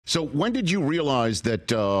So when did you realize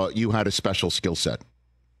that you had a special skill set?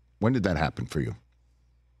 When did that happen for you?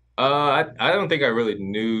 I don't think I really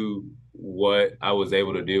knew what I was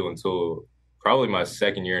able to do until probably my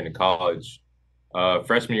second year into college.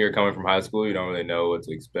 Freshman year coming from high school, you don't really know what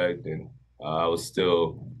to expect, and I was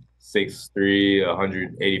still 6'3",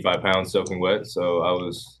 185 pounds soaking wet, so I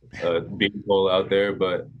was being pulled out there.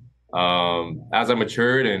 But as I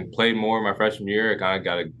matured and played more my freshman year, I kind of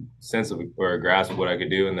got a sense of or a grasp of what I could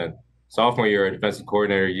do. And then sophomore year, a defensive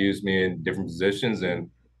coordinator used me in different positions, and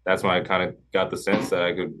that's when I kind of got the sense that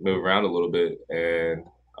I could move around a little bit. And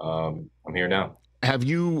I'm here now. Have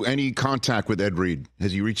you any contact with Ed Reed?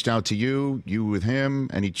 Has he reached out to you? You with him?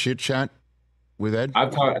 Any chit chat with Ed?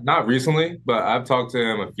 I've talked not recently, but I've talked to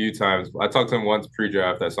him a few times. I talked to him once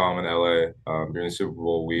pre-draft. I saw him in LA during the Super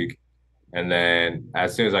Bowl week, and then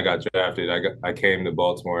as soon as I got drafted, I came to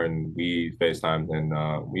Baltimore and we FaceTimed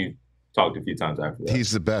and we talked a few times after that.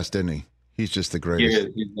 He's the best, isn't he? He's just the He greatest.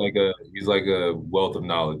 is. He's like a wealth of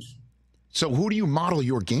knowledge. So who do you model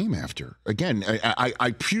your game after? Again,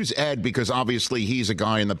 I choose Ed because obviously he's a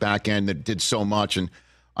guy in the back end that did so much, and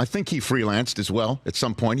I think he freelanced as well. At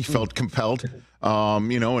some point, he felt compelled, and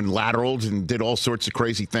lateraled and did all sorts of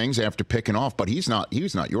crazy things after picking off. But he's not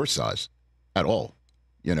your size at all,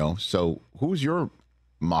 So who's your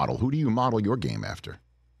model? Who do you model your game after?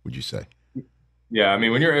 Would you say? Yeah, I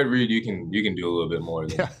mean, when you're Ed Reed, you can do a little bit more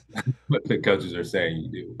than what the coaches are saying you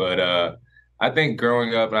do. But I think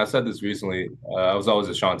growing up, and I said this recently, I was always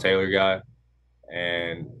a Sean Taylor guy,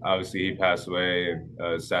 and obviously he passed away,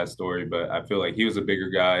 and sad story. But I feel like he was a bigger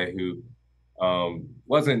guy who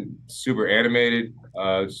wasn't super animated.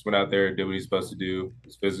 Just went out there and did what he's supposed to do.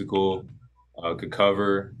 Was physical, could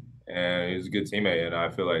cover, and he was a good teammate. And I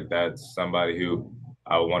feel like that's somebody who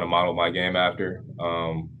I would want to model my game after.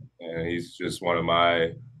 And he's just one of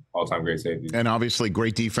my all-time great safeties. And obviously,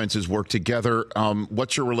 great defenses work together.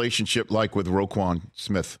 What's your relationship like with Roquan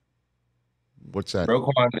Smith? What's that?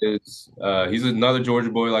 Roquan is he's another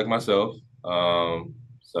Georgia boy like myself.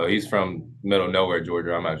 So he's from middle of nowhere,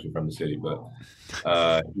 Georgia. I'm actually from the city, but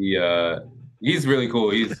he's really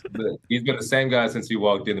cool. He's been the same guy since he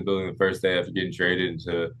walked in the building the first day after getting traded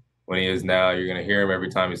to when he is now. You're gonna hear him every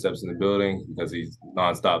time he steps in the building because he's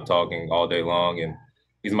nonstop talking all day long, and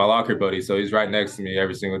he's my locker buddy. So he's right next to me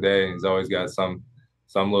every single day, and he's always got some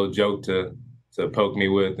little joke to poke me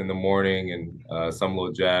with in the morning, and some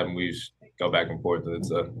little jab, and we go back and forth, and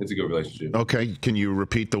it's a good relationship. Okay, can you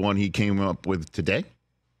repeat the one he came up with today?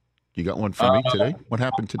 You got one for me today? What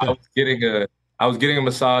happened today? I was getting a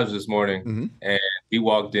massage this morning, Mm-hmm. and he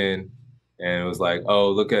walked in and it was like, "Oh,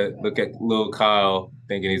 look at little Kyle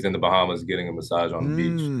thinking he's in the Bahamas getting a massage on the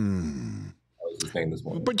beach." That was his thing this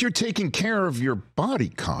morning. But you're taking care of your body,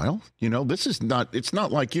 Kyle. This is not. It's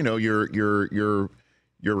not like you're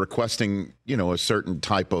requesting a certain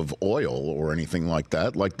type of oil or anything like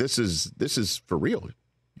that. Like this is for real.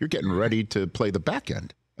 You're getting ready to play the back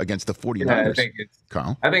end against the 49ers.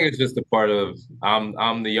 Kyle. I think it's just a part of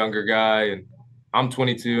I'm the younger guy, and I'm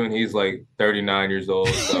 22 and he's like 39 years old.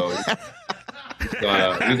 So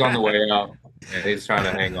he's on the way out and he's trying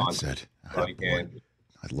to hang on.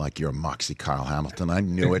 I like your moxie, Kyle Hamilton. I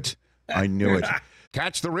knew it. I knew it.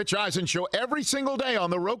 Catch the Rich Eisen Show every single day on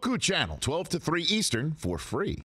the Roku channel, 12 to 3 Eastern, for free.